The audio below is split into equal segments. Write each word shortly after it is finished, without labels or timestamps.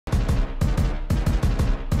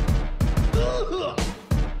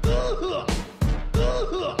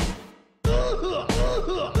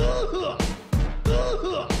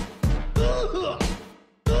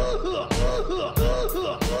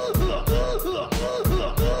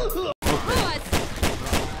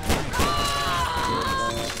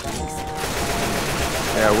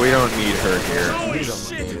Yeah, we don't need her here. We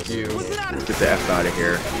don't need you. Get the F out of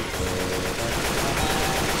here.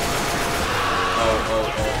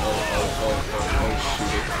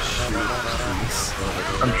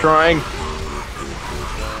 Shoot, I'm trying.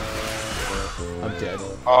 I'm dead.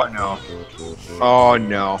 Oh no. Oh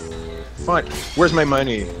no. Fine. Where's my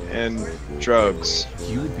money and drugs?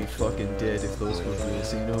 You would be fucking dead if those were real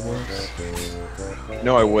Xenomorphs.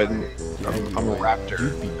 No, I wouldn't. Yeah, I'm a raptor.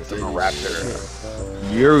 You'd be dead I'm a as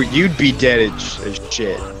raptor. shit. You'd be dead as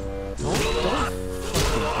shit. Don't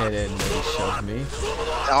fucking and shove me.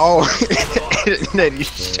 Oh, and then you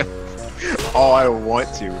shove. Oh, I don't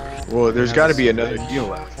want to. Well, there's got to be another heal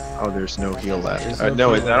left. Oh, there's no heal left.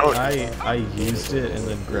 No, I don't. I used it and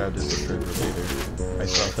then grabbed a defibrillator. I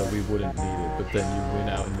thought that we wouldn't need it, but then you went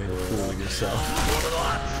out and made a fool of yourself.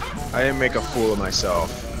 I didn't make a fool of myself.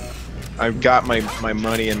 I've got my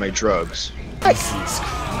money and my drugs. Oh shit.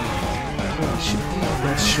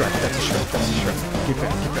 That's Shrek, that's a Shrek, that's a Shrek. Get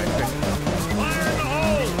back, get back, get back.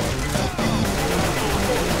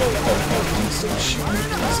 Please don't shoot me,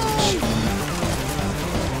 please don't shoot me.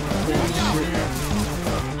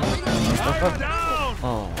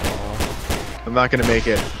 Oh. I'm not gonna make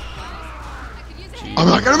it. I'm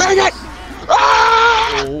not gonna make it!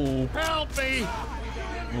 Ah! Oh. Help me!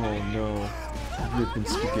 Oh no. Ripping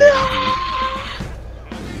spaghetti. No!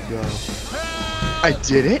 There you go. I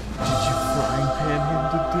did it? Did you frying pan him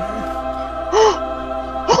to death?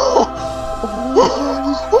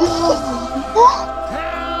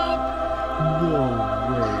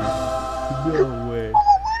 No way.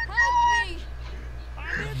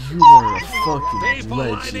 You are a fucking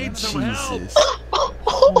legend, Jesus.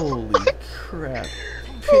 Holy crap.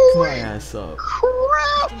 Pick my ass up.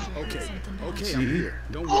 Crap! Okay, I'm Gee. here.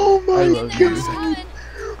 Don't worry. Oh my I love you. god!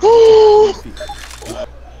 Oh!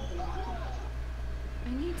 I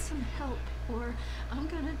need some help, or I'm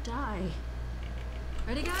gonna die.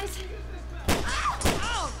 Ready, guys?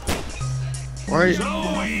 Why?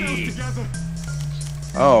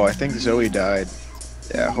 Oh, I think Zoe died.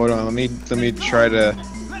 Yeah, hold on. Let me try to.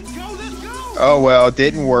 Oh well, it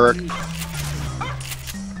didn't work.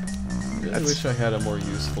 I wish I had a more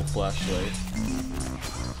useful flashlight.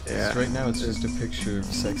 Yeah. Right now it's just a picture of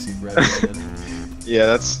sexy red women. Yeah,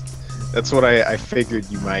 that's what I figured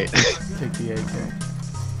you might. Take the AK.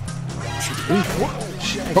 Whoa,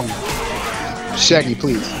 Shaggy. Shaggy,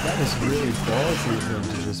 please. That is really ballsy of him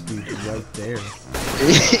to just be right there.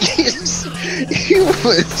 he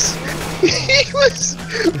was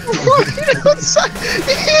right outside.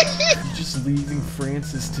 You're just leaving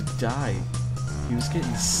Francis to die. He was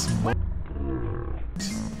getting smoked.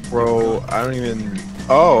 Bro, I don't even.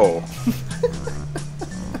 Oh.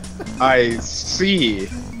 I see.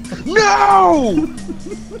 No!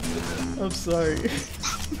 I'm sorry.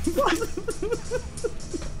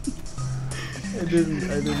 I didn't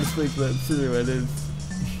think that through.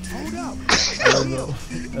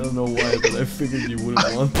 I don't know why, but I figured you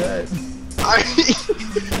wouldn't want that.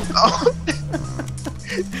 Oh.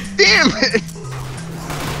 Damn it!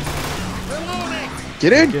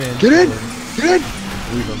 Get in! Get in! Get in!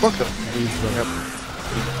 Leave him. Fuck them. Leave them. Yep.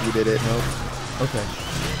 You did it. Nope. Okay.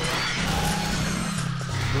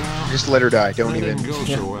 Just let her die. Don't That even. didn't go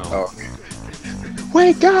so well. Oh.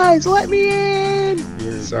 Wait, guys, let me in!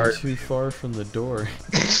 You're Sorry. too far from the door.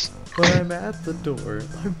 But I'm at the door.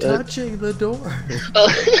 I'm touching the door.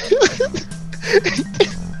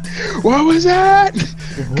 What was that?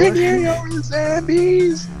 What? Can you hear your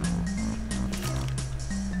zombies?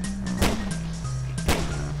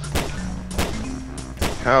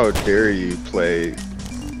 How dare you play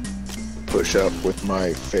push up with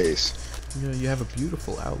my face? You know, you have a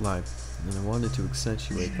beautiful outline, and I wanted to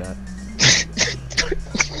accentuate that.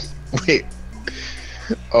 Wait.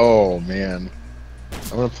 Oh man.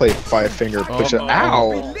 I'm gonna play 5-finger push up.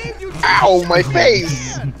 Ow! Ow, my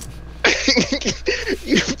face!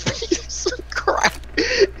 You piece of crap!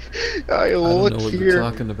 I I don't look know what here. you're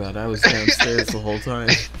talking about. I was downstairs the whole time.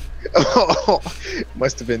 Oh,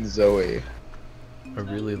 must have been Zoe. I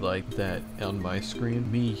really like that on my screen.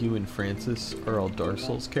 Me, you, and Francis are all Dark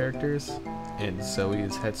Souls characters, and Zoe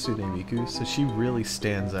is Hatsune Miku, so she really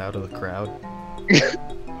stands out of the crowd.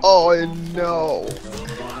 Oh no!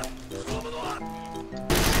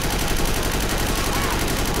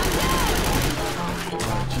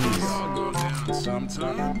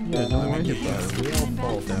 Yeah, don't worry about it. We all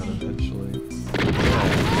fall down eventually.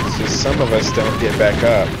 So some of us don't get back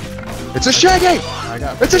up. It's a Shaggy! I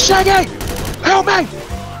got It's a Shaggy! Help me!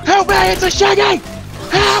 Help me! It's a Shaggy!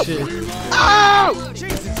 Help! shit. Oh!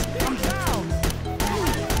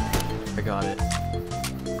 I got it.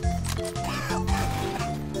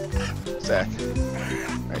 Zach,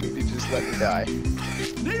 I need to just let me die.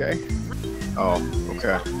 Okay. Oh,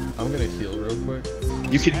 okay. I'm gonna heal real quick.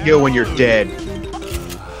 You can heal when you're dead. No,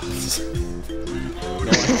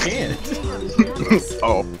 I can't.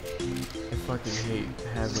 Oh. I fucking hate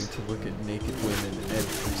having to look at naked women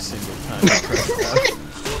every single time I press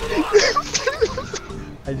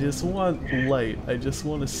out. I just want light. I just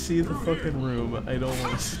want to see the fucking room. I don't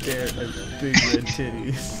want to stare at big red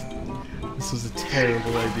titties. This was a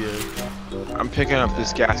terrible idea. I'm picking up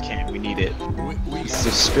this gas can. We need it. It's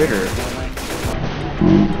a spitter.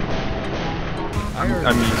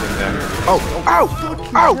 I'm using that. Oh! Ow!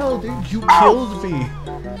 Ow! Hell, dude, you Ow! killed me.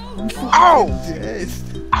 Ow! Dead.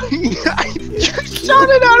 I just shot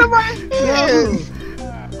it out of my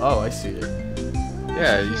hand! Oh, I see it.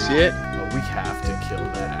 Yeah, you see it? Oh, we have to kill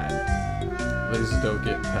that. There's no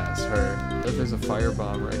getting past her. There's a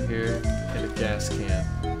firebomb right here and a gas can.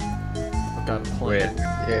 I've got a plan.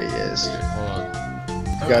 Yeah, he is. Here, hold on.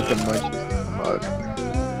 You got the mug.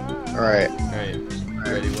 Alright. Alright,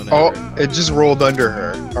 ready whenever. Oh, it just rolled under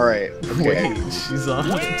her. Alright, okay. Wait, she's on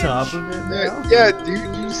top of it now? Yeah,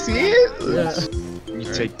 dude, you see it? Yeah.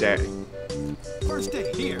 You take that. First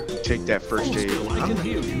aid here. Take that first aid. I can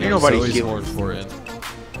heal you. Ain't nobody Zoe's healing. more important.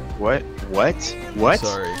 What? What? What?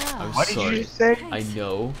 Sorry, I'm What did sorry. you say? I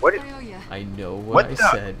know. What? I know what What I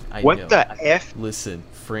the- said. I What know. the F? Listen,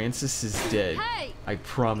 Francis is dead. Hey! I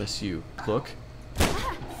promise you. Look.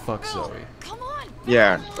 Fuck Zoe. Come on!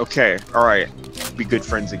 Yeah, okay, alright. Be good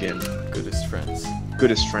friends again. Goodest friends.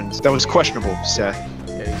 Goodest friends. That was questionable, Seth.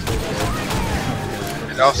 Yeah, he's still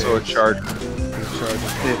dead. And also a charge. He's charged.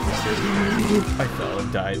 I fell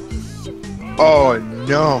and died. Oh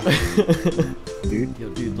no. Dude. Yo,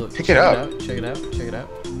 dude, look. Pick check it up. out. Check it out. Check it out.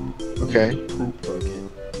 Okay. Poop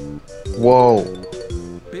bucket. Whoa.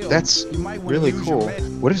 Bill, That's you might wanna really use your cool.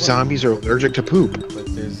 med- What if zombies are allergic to poop? But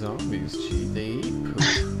they're zombies, G. They eat poop.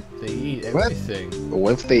 They eat What? everything.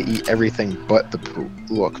 What if they eat everything but the poop?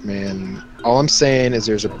 Look, man. All I'm saying is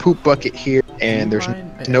there's a poop bucket here, and there's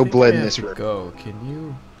Mind? I no think blood I in have this to room. Go. Can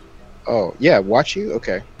you? Oh, yeah, watch you?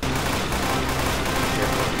 Okay.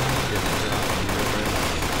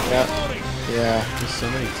 Yeah. Yeah. There's so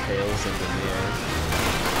many tails in the air.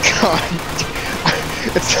 God.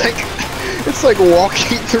 It's like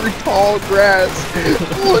walking through tall grass.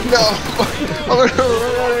 Oh no. I'm gonna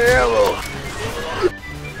run out of ammo.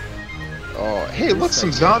 Oh, hey, look,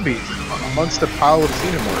 some zombies amongst a pile of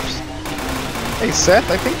Xenomorphs. Hey, Seth,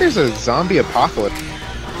 I think there's a zombie apocalypse. No,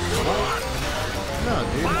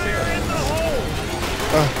 dude, it's aliens.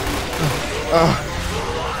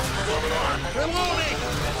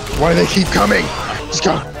 Why do they keep coming? Just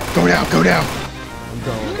go. Go now, go now. I'm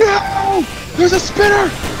going. No! There's a spinner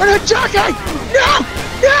and a jockey! No!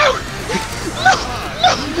 No!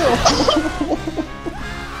 No!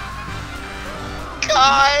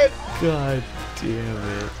 God! God damn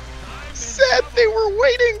it. Seth, they were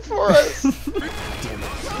waiting for us!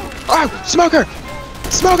 Oh! Smoker!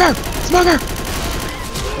 Smoker! Smoker!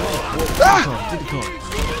 Ah! Diddy Kong.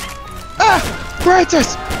 Ah!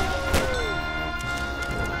 Francis!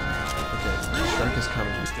 Okay, Shrek is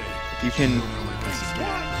coming. You can...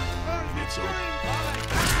 It's over.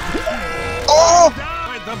 Oh!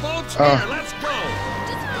 Alright, the boat's Oh. here. Let's go.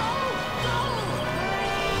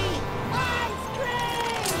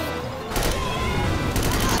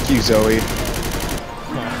 Fuck you, Zoe.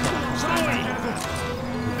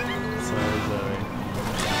 Sorry, Zoe.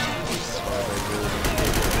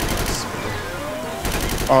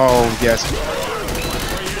 Oh, yes.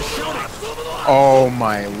 Oh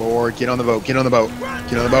my lord. Get on the boat. Get on the boat.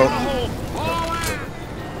 Get on the boat.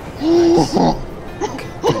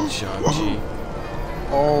 Good job, G.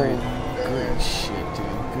 Oh, Good shit,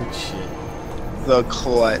 dude. Good shit. the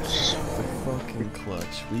clutch. The fucking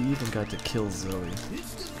clutch. We even got to kill Zoe.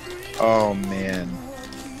 Oh man.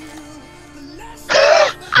 Nice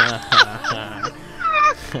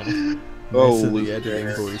Oh, of the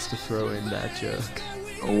editing boys to throw in that joke.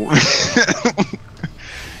 Oh.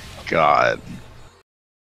 God.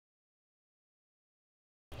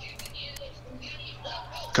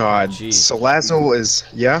 God. Gee. Salazzle is...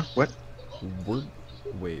 Yeah? What?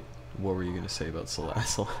 Wait, what were you gonna say about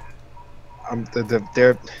Salazzle?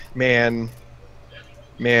 They're... Man...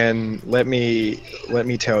 Man, let me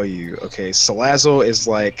tell you. Okay, Salazzle is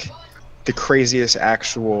like the craziest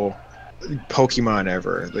actual Pokemon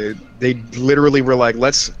ever. They literally were like,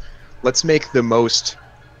 let's make the most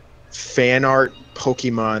fan art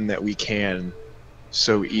Pokemon that we can,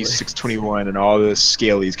 so E621 and all the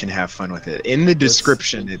Scalies can have fun with it. In the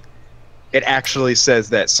description, it actually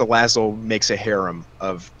says that Salazzle makes a harem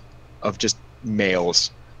of just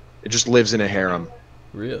males. It just lives in a harem.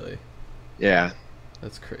 Really? Yeah.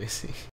 That's crazy.